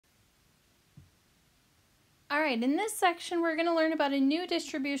right, in this section we're going to learn about a new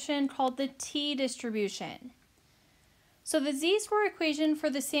distribution called the t-distribution. So the z-square equation for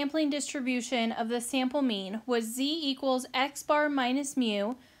the sampling distribution of the sample mean was z equals x bar minus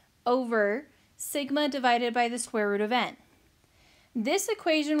mu over sigma divided by the square root of n. This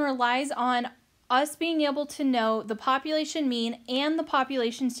equation relies on us being able to know the population mean and the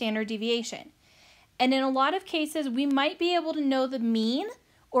population standard deviation. And in a lot of cases, we might be able to know the mean,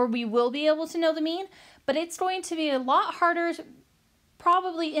 or we will be able to know the mean, but it's going to be a lot harder,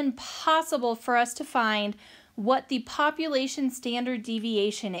 probably impossible for us to find what the population standard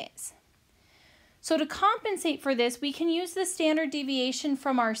deviation is. So to compensate for this, we can use the standard deviation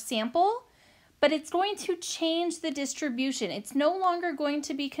from our sample, but it's going to change the distribution. It's no longer going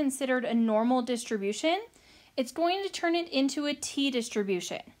to be considered a normal distribution. It's going to turn it into a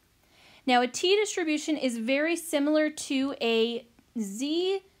t-distribution. Now, a t-distribution is very similar to a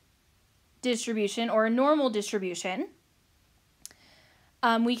z-distribution or a normal distribution.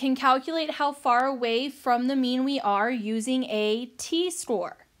 We can calculate how far away from the mean we are using a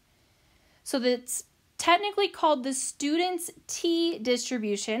t-score. So that's technically called the student's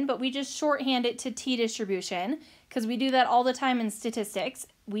t-distribution, but we just shorthand it to t-distribution because we do that all the time in statistics.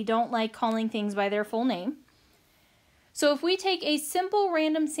 We don't like calling things by their full name. So if we take a simple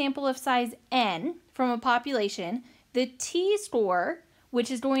random sample of size n from a population, the t-score, which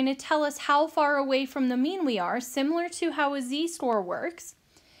is going to tell us how far away from the mean we are, similar to how a z-score works,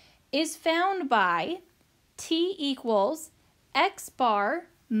 is found by t equals x bar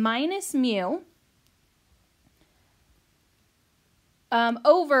minus mu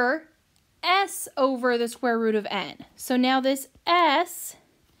over s over the square root of n. So now this s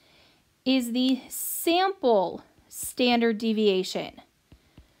is the sample standard deviation.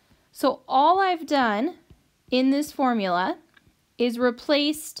 So all I've done in this formula is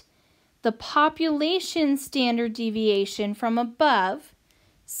replaced the population standard deviation from above,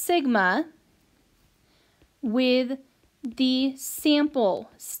 sigma, with the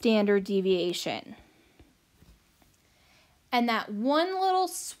sample standard deviation. And that one little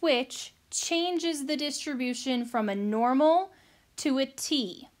switch changes the distribution from a normal to a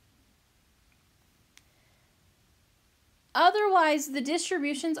t. Otherwise, the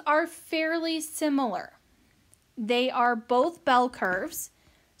distributions are fairly similar. They are both bell curves.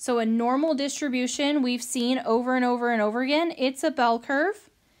 So a normal distribution we've seen over and over and over again, it's a bell curve.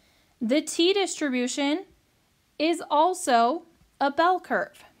 The t-distribution is also a bell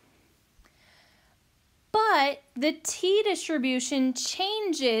curve. But the t-distribution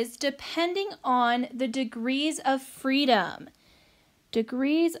changes depending on the degrees of freedom.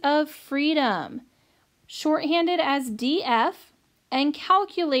 Degrees of freedom, shorthanded as df, and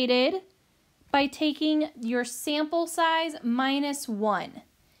calculated by taking your sample size minus 1.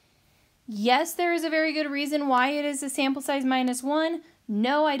 Yes, there is a very good reason why it is a sample size minus 1.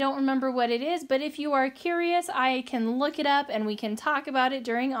 No, I don't remember what it is, but if you are curious, I can look it up and we can talk about it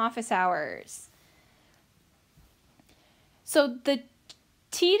during office hours. So the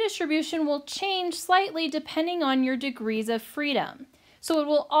t-distribution will change slightly depending on your degrees of freedom. So it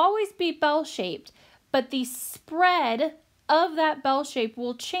will always be bell-shaped, but the spread of that bell shape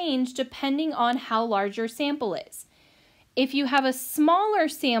will change depending on how large your sample is. If you have a smaller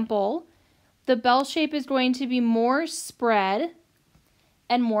sample, the bell shape is going to be more spread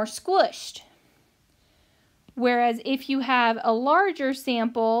and more squished. Whereas if you have a larger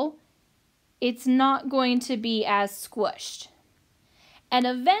sample, it's not going to be as squished. And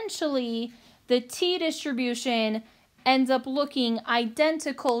eventually, the t-distribution ends up looking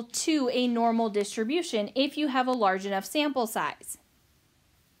identical to a normal distribution if you have a large enough sample size.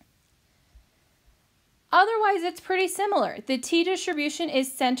 Otherwise, it's pretty similar. The t-distribution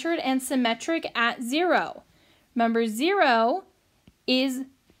is centered and symmetric at 0. Remember, 0 is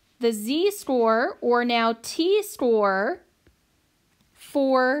the z-score, or now t-score,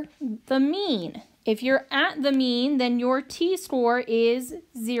 for the mean. If you're at the mean, then your t-score is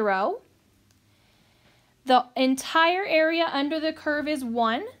 0. The entire area under the curve is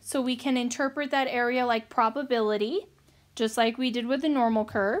 1, so we can interpret that area like probability, just like we did with the normal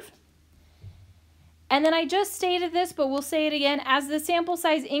curve. And then I just stated this, but we'll say it again. As the sample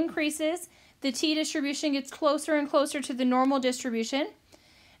size increases, the t-distribution gets closer and closer to the normal distribution.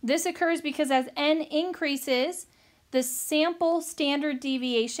 This occurs because as n increases, the sample standard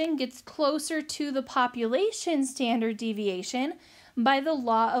deviation gets closer to the population standard deviation by the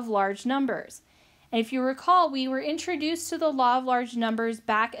law of large numbers. And if you recall, we were introduced to the law of large numbers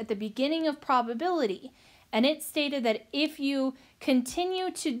back at the beginning of probability. And it stated that if you continue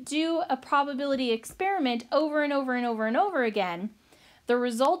to do a probability experiment over and over and over and over again, the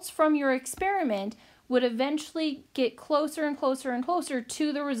results from your experiment would eventually get closer and closer and closer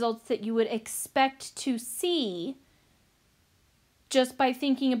to the results that you would expect to see just by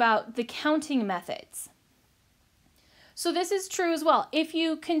thinking about the counting methods. So this is true as well. If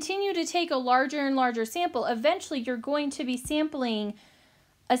you continue to take a larger and larger sample, eventually you're going to be sampling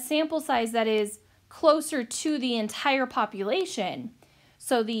a sample size that is closer to the entire population.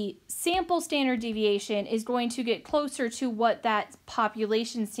 So the sample standard deviation is going to get closer to what that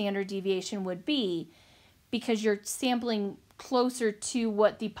population standard deviation would be because you're sampling closer to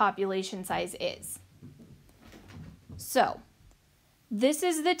what the population size is. So this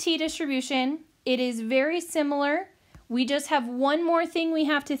is the t-distribution. It is very similar. We just have one more thing we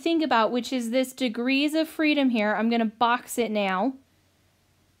have to think about, which is this degrees of freedom here. I'm going to box it now.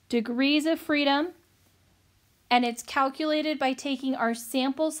 Degrees of freedom. And it's calculated by taking our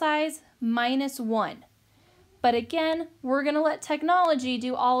sample size minus 1. But again, we're going to let technology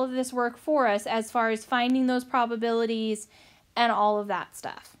do all of this work for us as far as finding those probabilities and all of that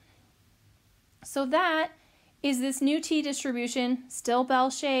stuff. So that is this new t-distribution, still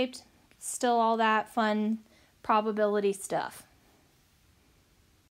bell-shaped, still all that fun probability stuff.